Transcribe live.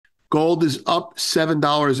Gold is up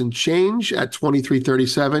 $7 and change at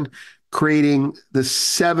 23.37, creating the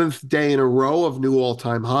seventh day in a row of new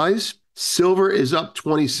all-time highs. Silver is up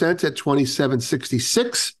 20 cents at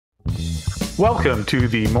 27.66. Welcome to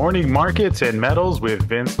the Morning Markets and Metals with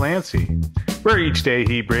Vince Lanci, where each day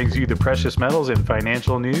he brings you the precious metals and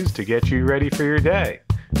financial news to get you ready for your day.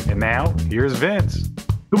 And now, here's Vince.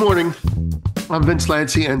 Good morning. I'm Vince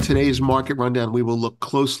Lanci, and today's market rundown, we will look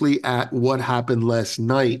closely at what happened last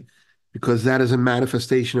night, because that is a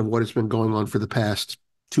manifestation of what has been going on for the past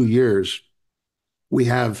 2 years. We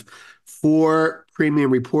have 4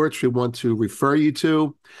 premium reports we want to refer you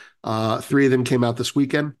to. 3 of them came out this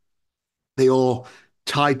weekend. They all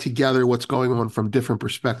tie together what's going on from different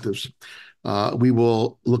perspectives. We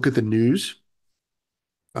will look at the news,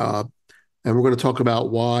 and we're going to talk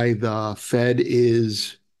about why the Fed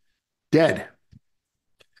is dead.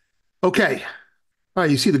 Okay. All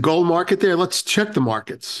right, you see the gold market there? Let's check the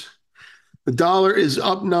markets. The dollar is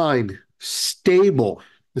up 9, stable.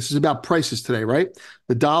 This is about prices today, right?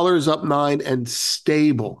 The dollar is up 9 and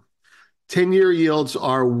stable. 10-year yields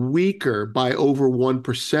are weaker by over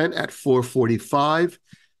 1% at 445.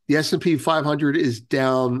 The S&P 500 is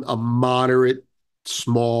down a moderate,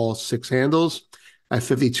 small 6 handles at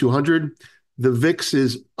 5,200. The VIX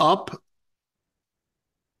is up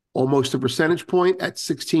almost a percentage point at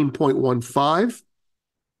 16.15.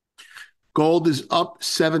 Gold is up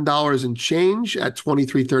 $7 and change at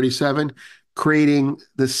 23.37, creating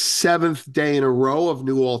the 7th day in a row of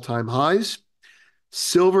new all-time highs.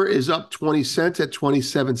 Silver is up 20 cents at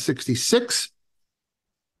 27.66.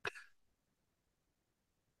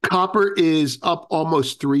 Copper is up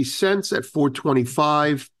almost 3 cents at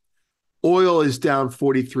 4.25. Oil is down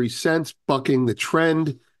 43 cents, bucking the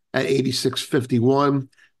trend at 86.51.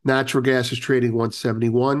 Natural gas is trading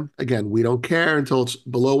 171. Again, we don't care until it's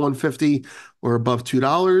below 150 or above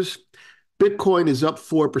 $2. Bitcoin is up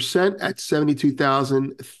 4% at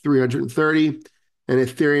 72,330. And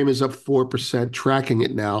Ethereum is up 4%, tracking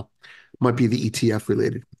it now. Might be the ETF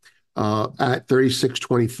related, at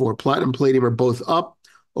 36.24. Platinum and palladium are both up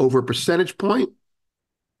over a percentage point.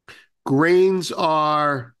 Grains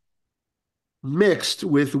are mixed,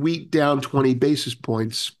 with wheat down 20 basis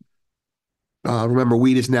points. Remember,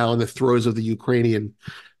 wheat is now in the throes of the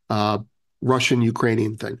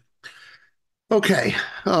Russian-Ukrainian thing. Okay,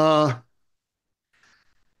 let's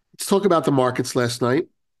talk about the markets last night.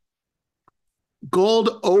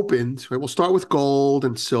 Gold opened, right? We'll start with gold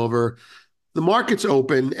and silver. The markets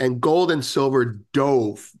opened and gold and silver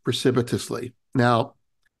dove precipitously. Now,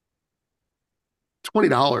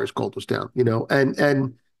 $20 gold was down,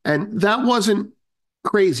 and that wasn't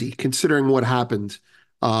crazy considering what happened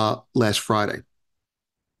last Friday.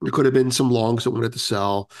 There could have been some longs that wanted to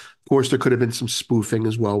sell. Of course, there could have been some spoofing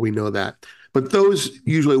as well. We know that. But those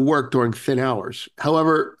usually work during thin hours.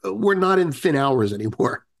 However, we're not in thin hours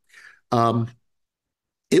anymore.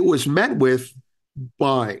 It was met with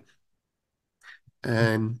buying.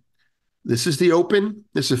 And this is the open.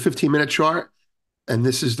 This is a 15-minute chart. And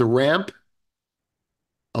this is the ramp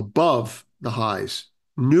above the highs.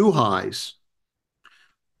 New highs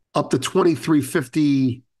up to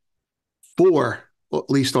 23.54, at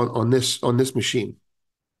least on this machine.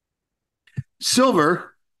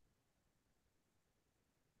 Silver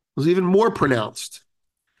was even more pronounced.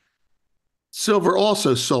 Silver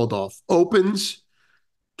also sold off. Opens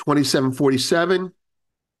 27.47,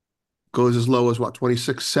 goes as low as what,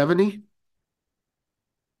 26.70?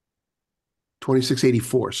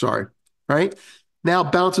 26.84, sorry, right? Now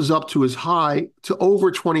bounces up to as high to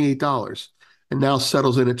over $28 and now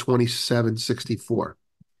settles in at 27.64.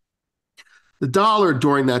 The dollar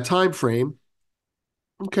during that time frame,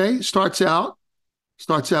 okay, starts out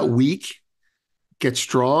weak, gets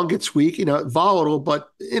strong, gets weak, volatile,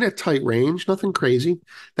 but in a tight range, nothing crazy.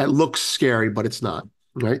 That looks scary, but it's not,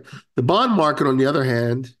 right? The bond market, on the other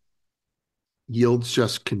hand, yields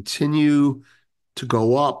just continue to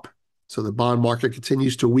go up. So the bond market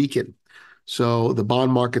continues to weaken. So the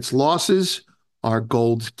bond market's losses are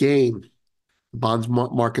gold's gain. The bond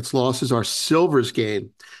market's losses are silver's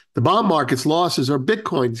gain. The bond market's losses are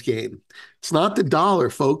Bitcoin's gain. It's not the dollar,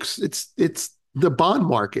 folks. It's the bond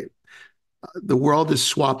market. The world is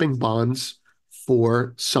swapping bonds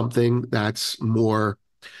for something that's more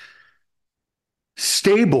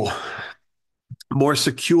stable, more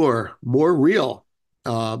secure, more real,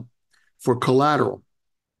 for collateral.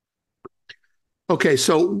 Okay,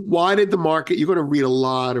 so why did the market? You're going to read a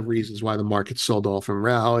lot of reasons why the market sold off and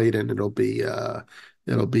rallied, and it'll be.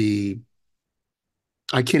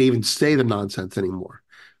 I can't even say the nonsense anymore,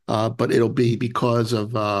 but it'll be because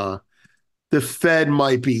of The Fed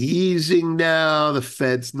might be easing now. The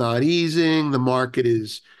Fed's not easing. The market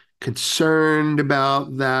is concerned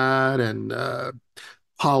about that and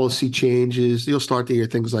policy changes. You'll start to hear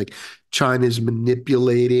things like China's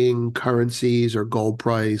manipulating currencies or gold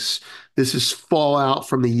price. This is fallout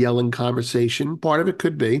from the Yellen conversation. Part of it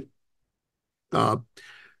could be, uh,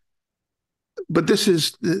 but this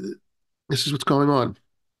is what's going on.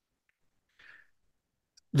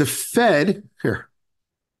 The Fed here.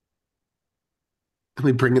 Let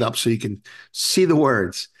me bring it up so you can see the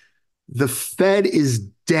words. The Fed is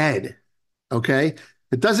dead. Okay.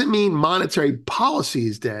 It doesn't mean monetary policy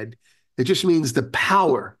is dead. It just means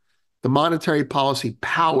the monetary policy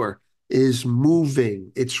power is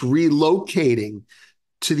moving. It's relocating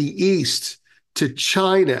to the east, to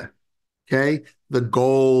China. Okay. The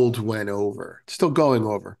gold went over. It's still going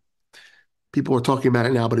over. People are talking about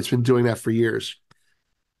it now, but it's been doing that for years.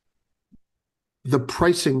 The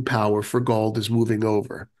pricing power for gold is moving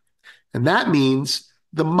over. And that means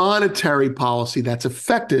the monetary policy that's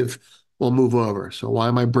effective will move over. So why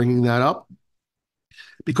am I bringing that up?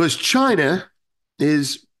 Because China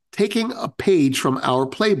is taking a page from our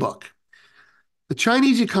playbook. The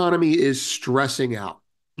Chinese economy is stressing out,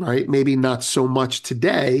 right? Maybe not so much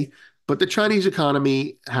today, but the Chinese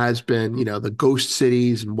economy has been, the ghost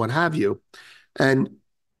cities and what have you. And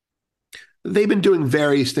they've been doing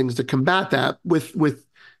various things to combat that with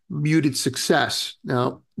muted success.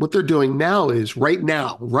 Now, what they're doing now is right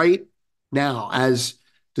now, as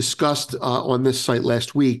discussed on this site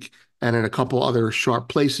last week and in a couple other sharp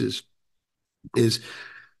places, is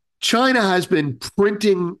China has been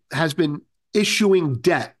issuing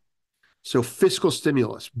debt, so fiscal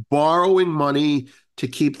stimulus, borrowing money to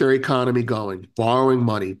keep their economy going, borrowing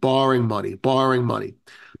money, but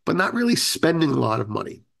not really spending a lot of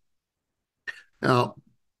money. Now,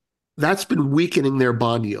 that's been weakening their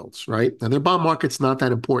bond yields, right? Now, their bond market's not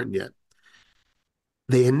that important yet.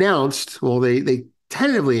 They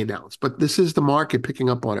tentatively announced, but this is the market picking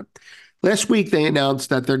up on it. Last week, they announced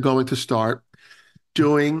that they're going to start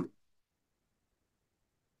doing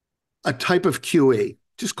a type of QE.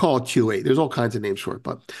 Just call it QE. There's all kinds of names for it,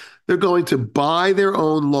 but they're going to buy their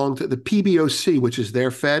own the PBOC, which is their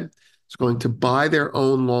Fed, is going to buy their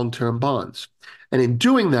own long-term bonds. And in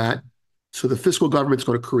doing that, so the fiscal government's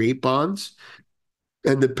going to create bonds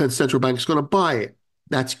and the central bank is going to buy it.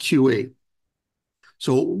 That's QE.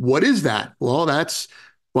 So what is that? Well, that's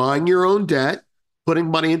buying your own debt, putting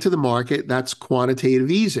money into the market. That's quantitative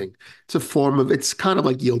easing. It's kind of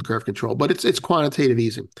like yield curve control, but it's quantitative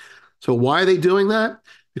easing. So why are they doing that?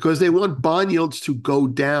 Because they want bond yields to go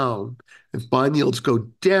down. If bond yields go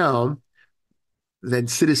down, then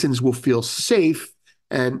citizens will feel safe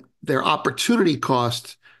and their opportunity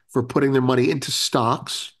cost for putting their money into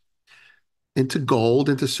stocks, into gold,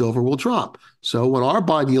 into silver will drop. So when our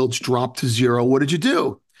bond yields drop to zero, what did you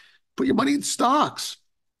do? Put your money in stocks.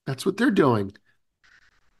 That's what they're doing.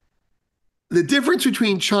 The difference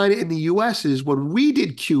between China and the US is when we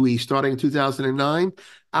did QE starting in 2009,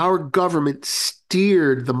 our government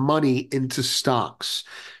steered the money into stocks,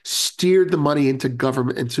 steered the money into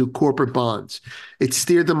government, into corporate bonds. It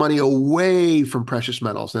steered the money away from precious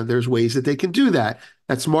metals. Now, there's ways that they can do that.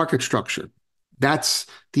 That's market structure. That's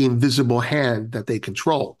the invisible hand that they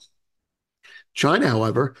control. China,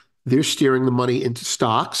 however, they're steering the money into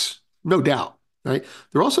stocks, no doubt, right?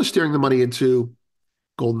 They're also steering the money into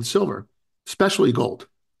gold and silver, especially gold.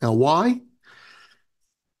 Now, why?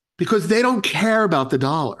 Because they don't care about the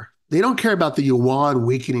dollar. They don't care about the yuan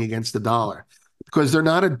weakening against the dollar because they're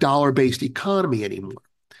not a dollar-based economy anymore.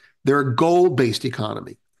 They're a gold-based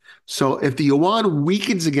economy. So if the yuan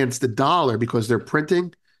weakens against the dollar because they're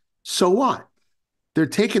printing, so what? They're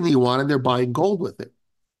taking the yuan and they're buying gold with it.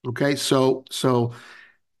 Okay, so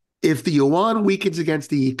if the yuan weakens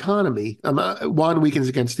against the economy, yuan weakens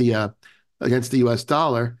against the U.S.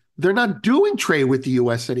 dollar, they're not doing trade with the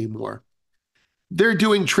U.S. anymore. They're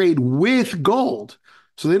doing trade with gold,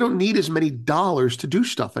 so they don't need as many dollars to do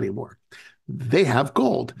stuff anymore. They have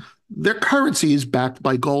gold. Their currency is backed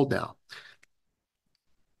by gold now.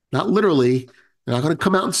 Not literally. They're not going to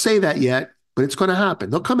come out and say that yet, but it's going to happen.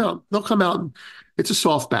 They'll come out. And it's a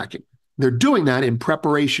soft backing. They're doing that in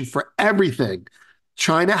preparation for everything.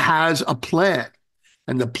 China has a plan,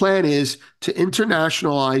 and the plan is to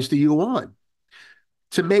internationalize the yuan,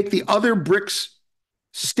 to make the other BRICS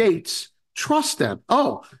states trust them.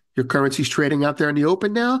 Oh, your currency's trading out there in the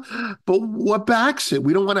open now, but what backs it?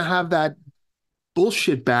 We don't want to have that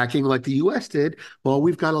bullshit backing like the U.S. did. Well,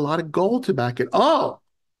 we've got a lot of gold to back it. Oh,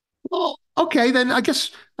 well, okay, then I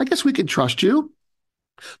guess we can trust you.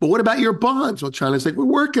 But what about your bonds? Well, China's like, we're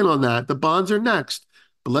working on that. The bonds are next.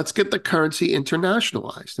 but let's get the currency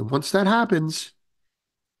internationalized. And once that happens,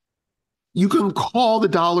 you can call the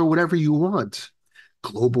dollar whatever you want.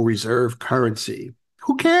 Global reserve currency.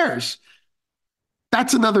 Who cares?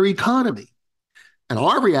 That's another economy. And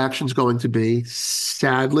our reaction is going to be,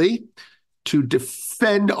 sadly, to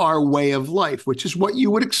defend our way of life, which is what you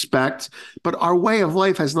would expect. But our way of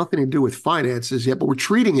life has nothing to do with finances yet, but we're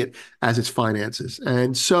treating it as its finances.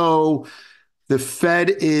 And so the Fed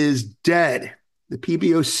is dead. The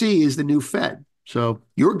PBOC is the new Fed. So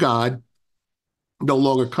your God no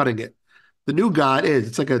longer cutting it. The new God is,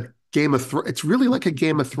 it's like a Game of Thrones. It's really like a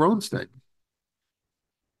Game of Thrones thing.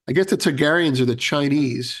 I guess the Targaryens are the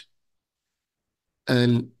Chinese,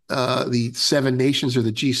 and the seven nations are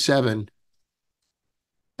the G7.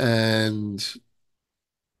 And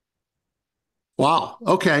wow,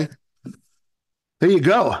 okay, there you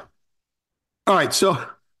go. All right, so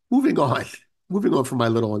moving on, moving on from my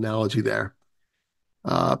little analogy there.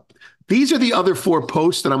 Uh, these are the other four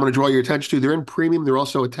posts that I'm going to draw your attention to. They're in premium. They're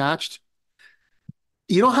also attached.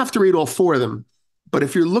 You don't have to read all four of them, but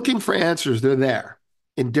if you're looking for answers, they're there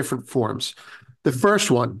in different forms. The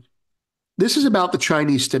first one, this is about the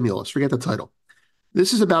Chinese stimulus. Forget the title.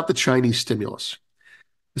 This is about the Chinese stimulus.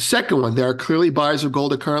 The second one, there are clearly buyers of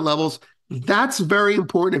gold at current levels. That's very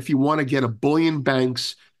important if you want to get a bullion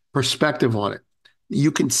bank's perspective on it.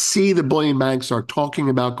 You can see the bullion banks are talking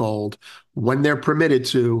about gold when they're permitted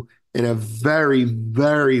to in a very,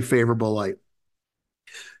 very favorable light.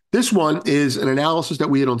 This one is an analysis that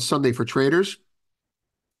we did on Sunday for traders.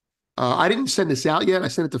 I didn't send this out yet. I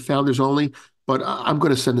sent it to founders only, but I'm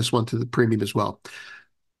going to send this one to the premium as well.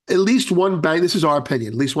 At least one bank, this is our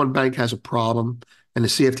opinion, at least one bank has a problem, and the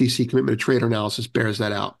CFTC commitment to trader analysis bears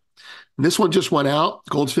that out. And this one just went out.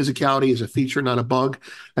 Gold's physicality is a feature, not a bug.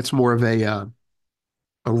 That's more of a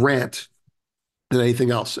rant than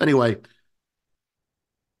anything else. Anyway,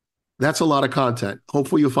 that's a lot of content.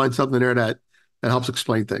 Hopefully you'll find something there that helps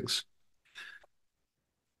explain things.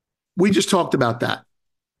 We just talked about that.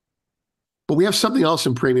 But we have something else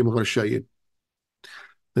in premium I'm going to show you.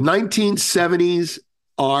 The 1970s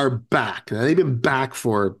are back. Now, they've been back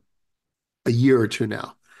for a year or two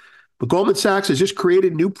now. But Goldman Sachs has just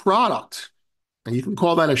created a new product. And you can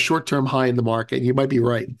call that a short-term high in the market, and you might be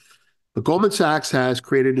right. But Goldman Sachs has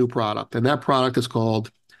created a new product, and that product is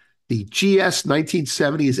called the GS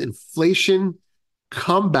 1970s Inflation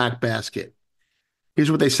Comeback Basket.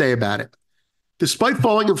 Here's what they say about it. Despite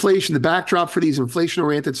falling inflation, the backdrop for these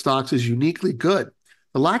inflation-oriented stocks is uniquely good.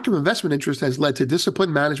 The lack of investment interest has led to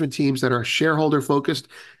disciplined management teams that are shareholder-focused,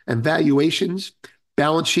 and valuations,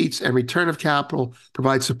 balance sheets, and return of capital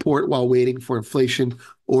provide support while waiting for inflation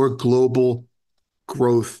or global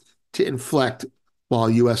growth to inflect while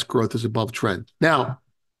U.S. growth is above trend. Now,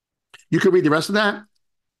 you can read the rest of that.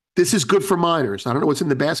 This is good for miners. I don't know what's in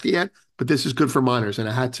the basket yet, but this is good for miners. And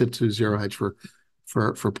a hat tip to Zero Hedge for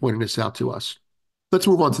pointing this out to us. Let's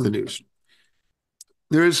move on to the news.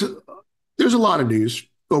 There's a lot of news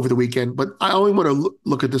over the weekend, but I only want to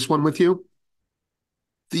look at this one with you.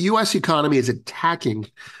 The U.S. economy is attacking, the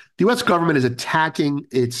U.S. government is attacking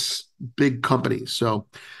its big companies. So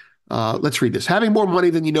let's read this. Having more money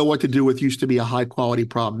than you know what to do with used to be a high-quality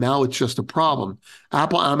problem. Now it's just a problem.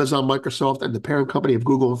 Apple, Amazon, Microsoft, and the parent company of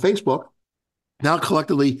Google and Facebook now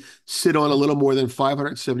collectively sit on a little more than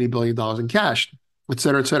 $570 billion in cash, et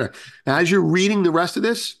cetera, et cetera. Now, as you're reading the rest of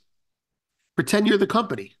this, pretend you're the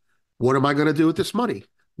company. What am I going to do with this money?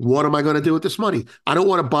 What am I going to do with this money? I don't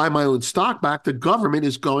want to buy my own stock back. The government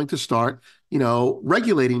is going to start,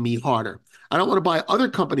 regulating me harder. I don't want to buy other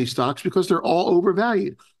company stocks because they're all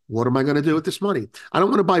overvalued. What am I going to do with this money? I don't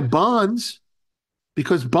want to buy bonds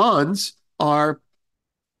because bonds are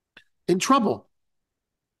in trouble.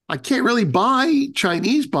 I can't really buy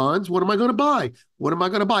Chinese bonds. What am I going to buy? What am I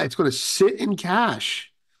going to buy? It's going to sit in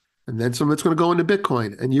cash. And then some of it's going to go into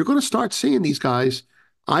Bitcoin. And you're going to start seeing these guys,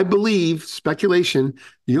 I believe, speculation,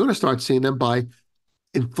 you're going to start seeing them buy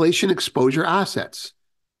inflation exposure assets.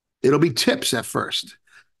 It'll be tips at first,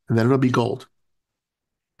 and then it'll be gold.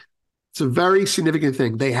 It's a very significant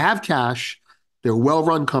thing. They have cash. They're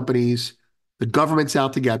well-run companies. The government's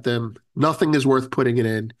out to get them. Nothing is worth putting it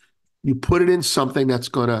in. You put it in something that's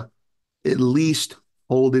going to at least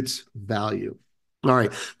hold its value. All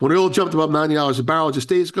right. When oil jumped above $90 a barrel just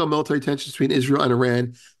days ago, military tensions between Israel and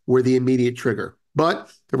Iran were the immediate trigger.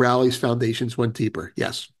 But the rally's foundations went deeper.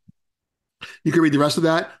 Yes. You can read the rest of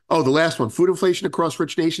that. Oh, the last one. Food inflation across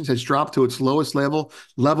rich nations has dropped to its lowest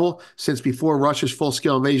level since before Russia's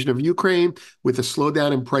full-scale invasion of Ukraine, with a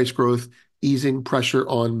slowdown in price growth easing pressure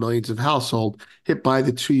on millions of households hit by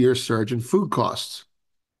the 2-year surge in food costs.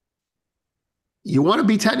 You want to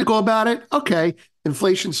be technical about it? Okay.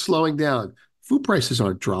 Inflation's slowing down. Food prices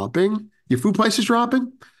aren't dropping. Your food prices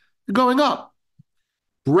dropping? They're going up.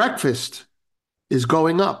 Breakfast is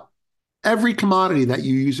going up. Every commodity that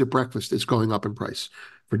you use at breakfast is going up in price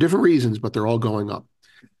for different reasons, but they're all going up.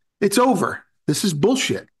 It's over. This is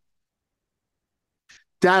bullshit.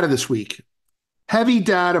 Data this week. Heavy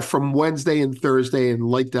data from Wednesday and Thursday and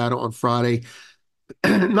light data on Friday.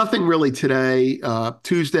 Nothing really today.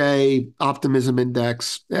 Tuesday, optimism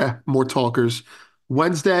index, more talkers.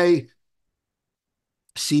 Wednesday,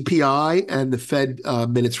 CPI and the Fed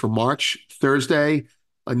minutes for March. Thursday,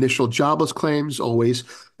 initial jobless claims, always,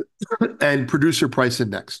 and producer price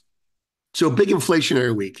index. So big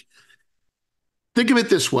inflationary week. Think of it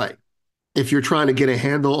this way. If you're trying to get a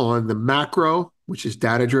handle on the macro, which is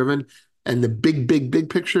data driven, and the big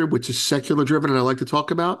picture, which is secular driven, and I like to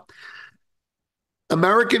talk about,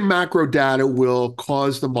 American macro data will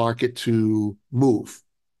cause the market to move,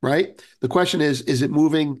 right? The question is it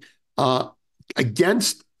moving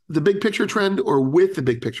against the big picture trend or with the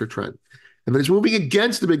big picture trend? And when it's moving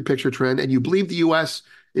against the big picture trend and you believe the US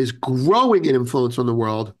is growing in influence on the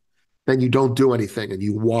world, then you don't do anything and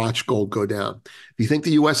you watch gold go down. If you think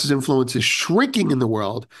the US's influence is shrinking in the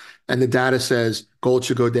world and the data says gold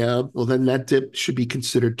should go down, well, then that dip should be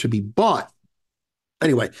considered to be bought.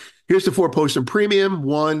 Anyway, here's the 4 posts in premium,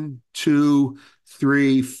 1, 2,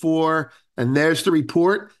 3, 4. And there's the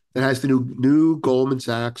report that has the new Goldman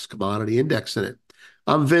Sachs commodity index in it.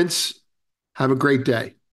 I'm Vince. Have a great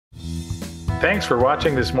day. Thanks for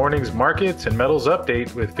watching this morning's Markets and Metals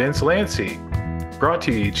Update with Vince Lanci. Brought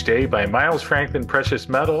to you each day by Miles Franklin Precious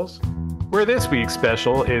Metals, where this week's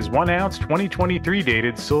special is 1 ounce 2023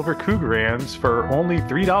 dated silver Cougarans for only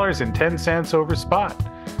 $3.10 over spot.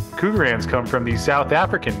 Cougarans come from the South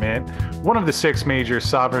African Mint, one of the 6 major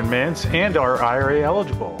sovereign mints, and are IRA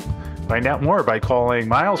eligible. Find out more by calling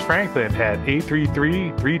Miles Franklin at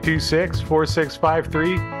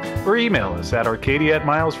 833-326-4653 or email us at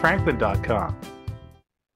arcadia@milesfranklin.com.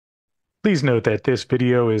 Please note that this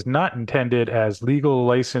video is not intended as legal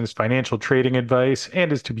licensed financial trading advice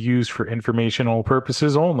and is to be used for informational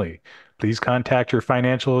purposes only. Please contact your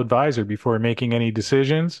financial advisor before making any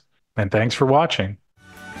decisions, and thanks for watching.